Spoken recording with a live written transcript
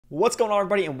What's going on,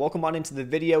 everybody, and welcome on into the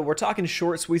video. We're talking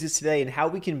short squeezes today and how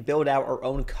we can build out our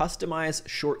own customized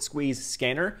short squeeze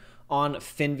scanner on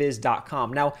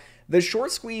Finviz.com. Now, the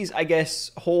short squeeze, I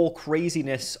guess, whole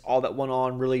craziness, all that went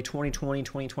on really 2020,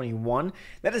 2021,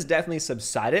 that has definitely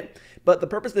subsided. But the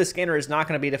purpose of this scanner is not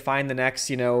going to be to find the next,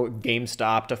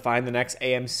 GameStop, to find the next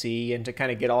AMC, and to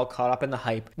kind of get all caught up in the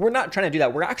hype. We're not trying to do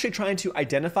that. We're actually trying to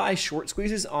identify short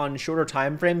squeezes on shorter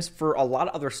time frames for a lot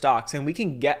of other stocks, and we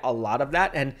can get a lot of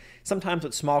that. And sometimes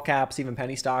with small caps, even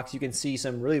penny stocks, you can see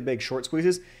some really big short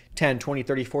squeezes, 10, 20,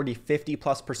 30, 40,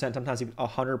 50+%, sometimes even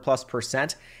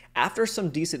 100+% after some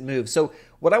decent moves. So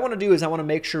what I want to do is I want to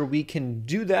make sure we can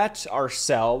do that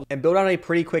ourselves and build out a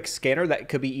pretty quick scanner that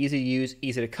could be easy to use,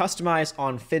 easy to customize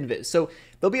on Finviz. So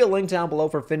there'll be a link down below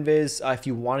for Finviz if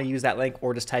you want to use that link,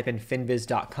 or just type in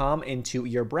finviz.com into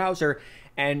your browser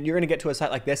and you're going to get to a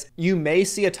site like this. You may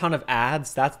see a ton of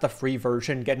ads. That's the free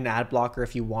version. Get an ad blocker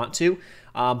if you want to.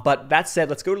 But that said,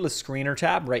 let's go to the screener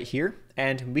tab right here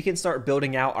and we can start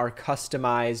building out our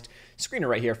customized screener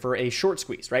right here for a short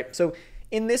squeeze, right? So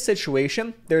in this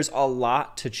situation, there's a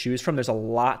lot to choose from. There's a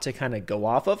lot to kind of go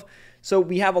off of. So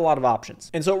we have a lot of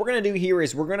options. And so what we're going to do here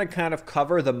is we're going to kind of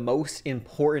cover the most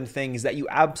important things that you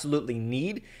absolutely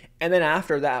need. And then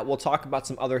after that, we'll talk about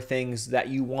some other things that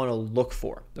you want to look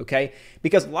for, okay?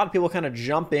 Because a lot of people kind of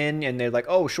jump in and they're like,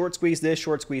 oh, short squeeze this,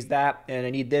 short squeeze that, and I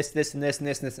need this, this, and this, and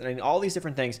this, and this, and I need all these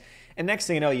different things. And next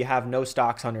thing you know, you have no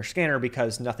stocks on your scanner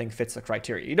because nothing fits the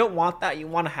criteria. You don't want that. You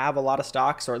want to have a lot of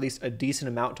stocks, or at least a decent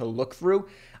amount to look through.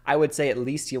 I would say at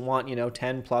least you want,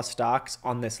 10 plus stocks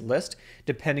on this list,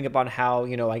 depending upon how,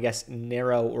 I guess,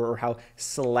 narrow or how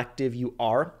selective you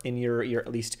are in your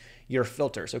at least your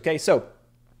filters, okay? So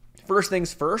first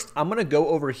things first, I'm going to go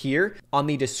over here on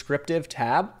the descriptive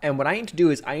tab. And what I need to do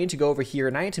is I need to go over here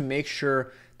and I need to make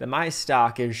sure that my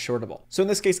stock is shortable. So in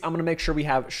this case, I'm going to make sure we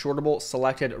have shortable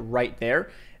selected right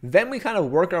there. Then we kind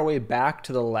of work our way back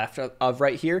to the left of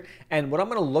right here. And what I'm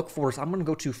going to look for is I'm going to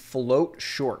go to float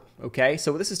short. Okay.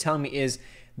 So what this is telling me is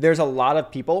there's a lot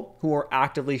of people who are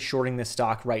actively shorting this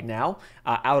stock right now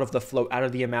out of the float, out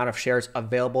of the amount of shares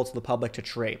available to the public to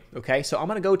trade. Okay. So I'm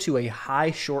going to go to a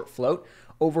high short float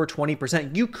over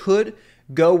 20%. You could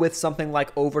go with something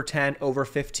like over 10, over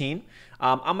 15.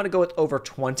 I'm going to go with over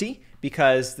 20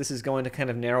 because this is going to kind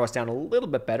of narrow us down a little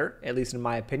bit better, at least in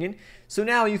my opinion. So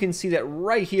now you can see that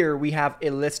right here we have a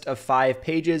list of 5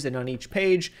 pages, and on each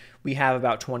page we have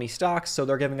about 20 stocks. So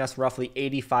they're giving us roughly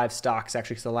 85 stocks,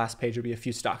 actually, because the last page would be a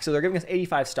few stocks. So they're giving us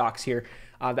 85 stocks here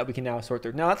that we can now sort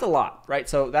through. Now that's a lot, right?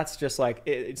 So that's just like,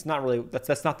 it's not really,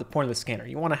 that's not the point of the scanner.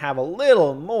 You want to have a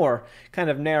little more kind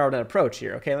of narrowed approach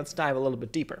here. Okay, let's dive a little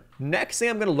bit deeper. Next thing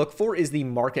I'm going to look for is the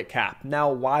market cap.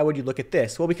 Now, why would you look at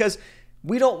this? Well, because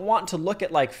we don't want to look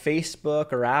at like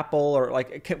Facebook or Apple, or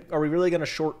like, are we really going to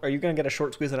short, are you going to get a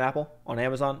short squeeze on Apple, on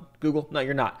Amazon, Google? No,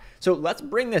 you're not. So let's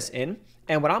bring this in.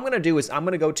 And what I'm going to do is I'm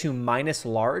going to go to minus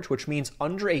large, which means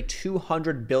under a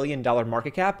 $200 billion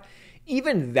market cap.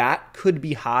 Even that could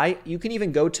be high. You can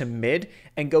even go to mid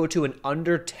and go to an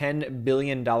under $10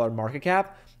 billion market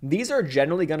cap. These are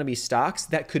generally going to be stocks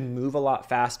that could move a lot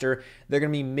faster. They're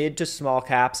going to be mid to small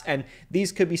caps, and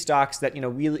these could be stocks that,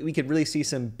 we could really see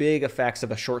some big effects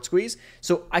of a short squeeze.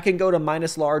 So I can go to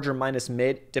minus large or minus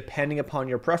mid, depending upon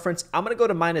your preference. I'm going to go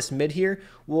to minus mid here.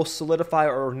 We'll solidify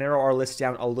or narrow our list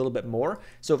down a little bit more.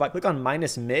 So if I click on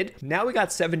minus mid, now we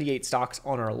got 78 stocks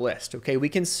on our list. Okay, we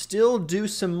can still do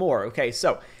some more. Okay,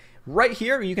 so right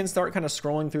here, you can start kind of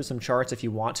scrolling through some charts if you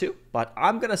want to, but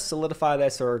I'm going to solidify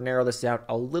this or narrow this down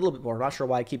a little bit more. I'm not sure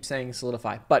why I keep saying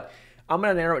solidify, but I'm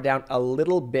going to narrow it down a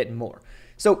little bit more.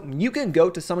 So you can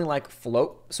go to something like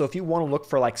float. So if you want to look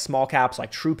for like small caps, like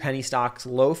true penny stocks,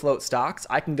 low float stocks,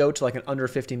 I can go to like an under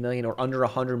 50 million or under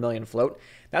 100 million float.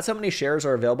 That's how many shares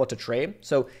are available to trade.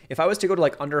 So if I was to go to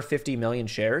like under 50 million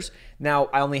shares, now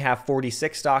I only have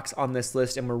 46 stocks on this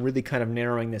list, and we're really kind of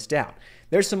narrowing this down.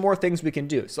 There's some more things we can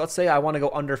do. So let's say I want to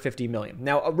go under 50 million.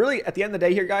 Now, really, at the end of the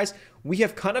day here, guys, we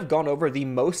have kind of gone over the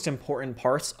most important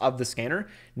parts of the scanner.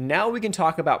 Now we can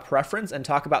talk about preference and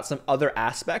talk about some other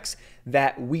aspects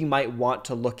that we might want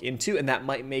to look into, and that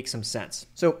might make some sense.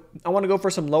 So I want to go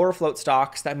for some lower float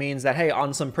stocks. That means that, hey,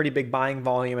 on some pretty big buying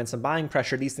volume and some buying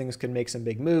pressure, these things could make some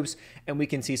big moves, and we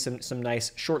can see some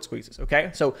nice short squeezes, okay?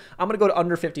 So I'm going to go to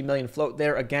under 50 million float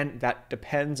there. Again, that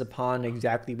depends upon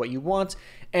exactly what you want.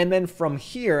 And then from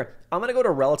here, I'm going to go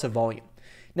to relative volume.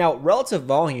 Now, relative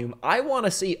volume, I want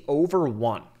to see over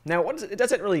 1. Now, it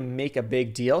doesn't really make a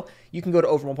big deal. You can go to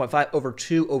over 1.5, over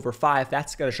 2, over 5.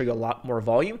 That's going to show you a lot more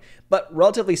volume. But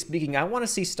relatively speaking, I want to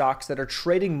see stocks that are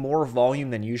trading more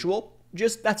volume than usual.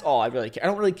 Just that's all I really care. I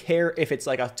don't really care if it's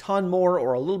like a ton more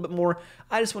or a little bit more.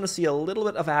 I just want to see a little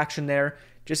bit of action there.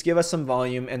 Just give us some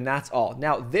volume, and that's all.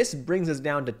 Now, this brings us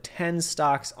down to 10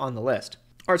 stocks on the list.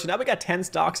 All right, so now we got 10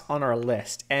 stocks on our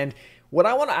list. And what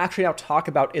I want to actually now talk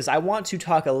about is I want to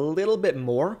talk a little bit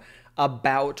more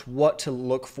about what to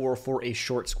look for a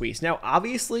short squeeze. Now,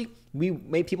 obviously,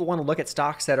 people want to look at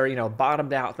stocks that are,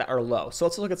 bottomed out, that are low. So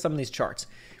let's look at some of these charts.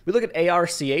 We look at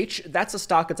ARCH. That's a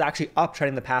stock that's actually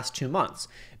uptrending the past 2 months.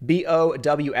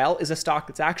 BOWL is a stock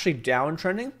that's actually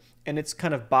downtrending, and it's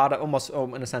kind of bottom, almost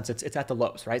in a sense, it's at the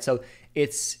lows, right? So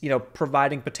it's,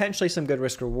 providing potentially some good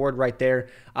risk reward right there.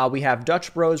 We have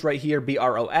Dutch Bros right here,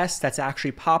 BROS, that's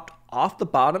actually popped off the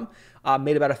bottom,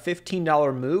 made about a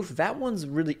 $15 move. That one's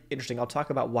really interesting. I'll talk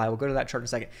about why. We'll go to that chart in a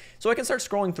second. So I can start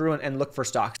scrolling through and look for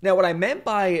stocks. Now, what I meant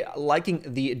by liking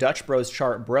the Dutch Bros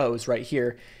chart bros right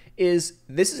here is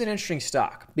this is an interesting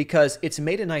stock because it's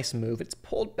made a nice move. It's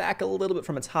pulled back a little bit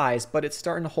from its highs, but it's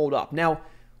starting to hold up. Now,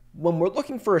 when we're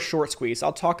looking for a short squeeze,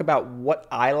 I'll talk about what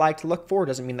I like to look for.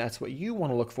 Doesn't mean that's what you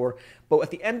want to look for. But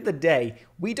at the end of the day,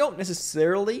 we don't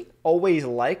necessarily always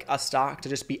like a stock to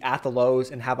just be at the lows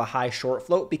and have a high short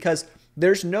float because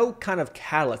there's no kind of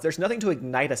catalyst. There's nothing to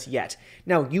ignite us yet.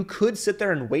 Now, you could sit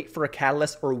there and wait for a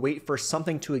catalyst or wait for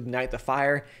something to ignite the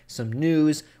fire, some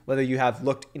news, whether you have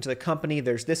looked into the company,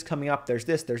 there's this coming up, there's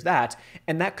this, there's that,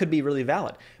 and that could be really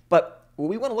valid. But what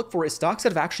we want to look for is stocks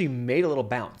that have actually made a little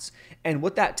bounce. And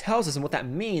what that tells us and what that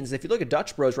means, if you look at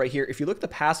Dutch Bros right here, if you look at the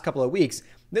past couple of weeks,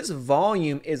 this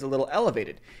volume is a little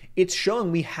elevated. It's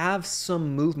showing we have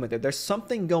some movement there. There's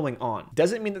something going on.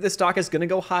 Doesn't mean that this stock is going to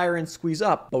go higher and squeeze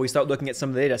up, but we start looking at some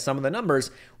of the data, some of the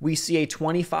numbers, we see a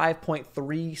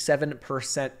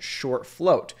 25.37% short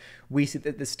float. We see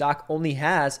that the stock only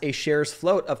has a shares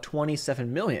float of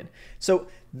 27 million. So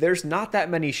there's not that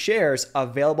many shares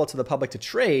available to the public to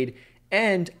trade,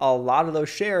 and a lot of those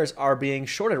shares are being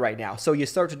shorted right now. So you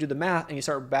start to do the math and you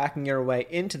start backing your way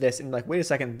into this and like, wait a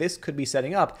second, this could be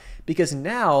setting up because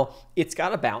now it's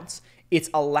got a bounce. It's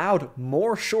allowed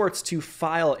more shorts to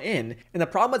file in. And the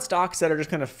problem with stocks that are just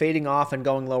kind of fading off and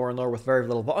going lower and lower with very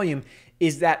little volume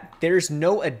is that there's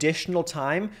no additional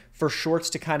time for shorts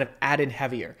to kind of add in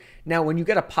heavier. Now, when you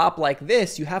get a pop like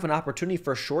this, you have an opportunity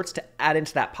for shorts to add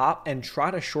into that pop and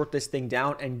try to short this thing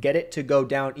down and get it to go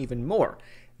down even more.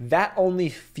 That only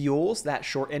fuels that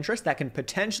short interest. That can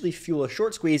potentially fuel a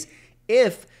short squeeze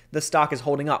if the stock is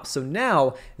holding up. So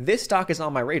now this stock is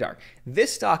on my radar.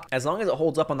 This stock, as long as it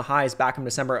holds up on the highs back in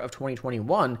December of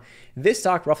 2021, this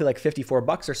stock roughly like 54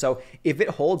 bucks or so, if it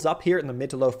holds up here in the mid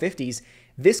to low 50s,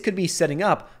 this could be setting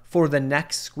up for the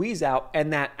next squeeze out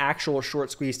and that actual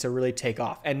short squeeze to really take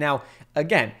off. And now,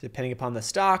 again, depending upon the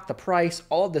stock, the price,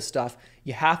 all of this stuff,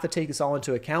 you have to take this all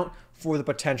into account for the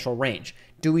potential range.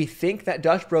 Do we think that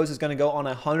Dutch Bros is going to go on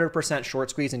a 100% short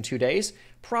squeeze in 2 days?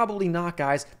 Probably not,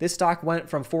 guys. This stock went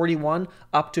from 41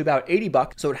 up to about 80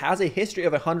 bucks, so it has a history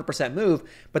of a 100% move,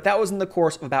 but that was in the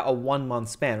course of about a 1 month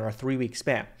span or a 3 week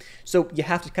span. So you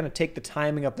have to kind of take the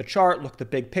timing of the chart, look at the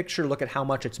big picture, look at how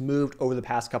much it's moved over the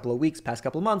past couple of weeks, past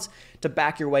couple of months to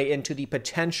back your way into the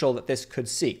potential that this could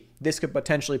see. This could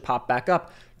potentially pop back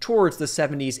up towards the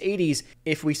 70s, 80s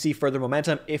if we see further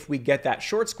momentum, if we get that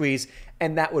short squeeze,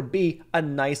 and that would be a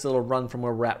nice little run from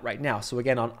where we're at right now. So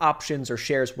again, on options or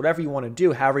shares, whatever you want to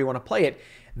do, however you want to play it,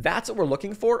 that's what we're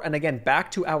looking for. And again, back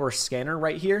to our scanner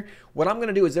right here, what I'm going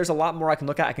to do is there's a lot more I can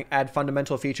look at. I can add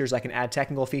fundamental features. I can add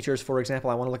technical features. For example,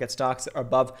 I want to look at stocks that are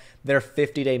above their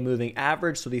 50-day moving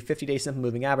average. So the 50-day simple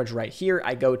moving average right here,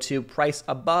 I go to price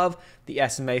above the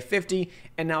SMA 50,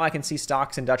 and now I can see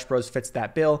stocks and Dutch Bros fits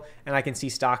that bill, and I can see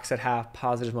stocks that have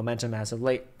positive momentum as of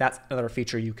late. That's another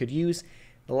feature you could use.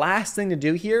 The last thing to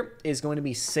do here is going to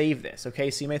be save this, okay?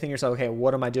 So you may think to yourself, okay,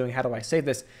 what am I doing? How do I save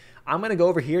this? I'm going to go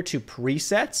over here to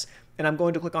presets, and I'm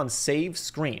going to click on save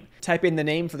screen. Type in the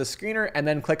name for the screener and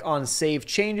then click on save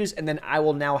changes, and then I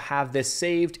will now have this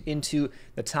saved into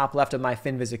the top left of my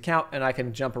Finviz account, and I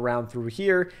can jump around through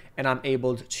here, and I'm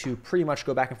able to pretty much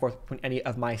go back and forth between any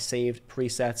of my saved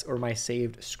presets or my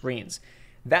saved screens.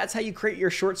 That's how you create your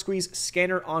short squeeze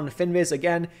scanner on Finviz.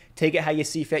 Again, take it how you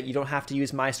see fit. You don't have to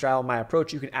use my style, my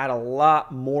approach. You can add a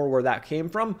lot more where that came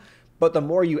from. But the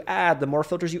more you add, the more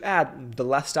filters you add, the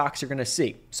less stocks you're going to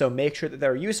see. So make sure that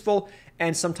they're useful.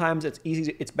 And sometimes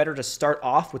it's better to start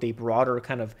off with a broader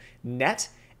kind of net.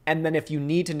 And then if you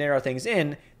need to narrow things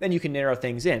in, then you can narrow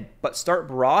things in. But start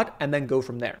broad and then go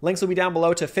from there. Links will be down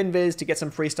below to Finviz to get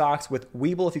some free stocks, with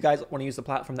Webull if you guys want to use the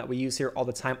platform that we use here all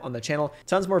the time on the channel.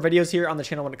 Tons more videos here on the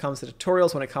channel when it comes to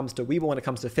tutorials, when it comes to Webull, when it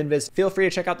comes to Finviz. Feel free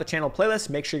to check out the channel playlist.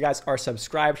 Make sure you guys are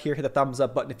subscribed here. Hit the thumbs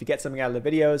up button if you get something out of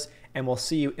the videos. And we'll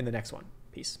see you in the next one.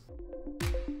 Peace.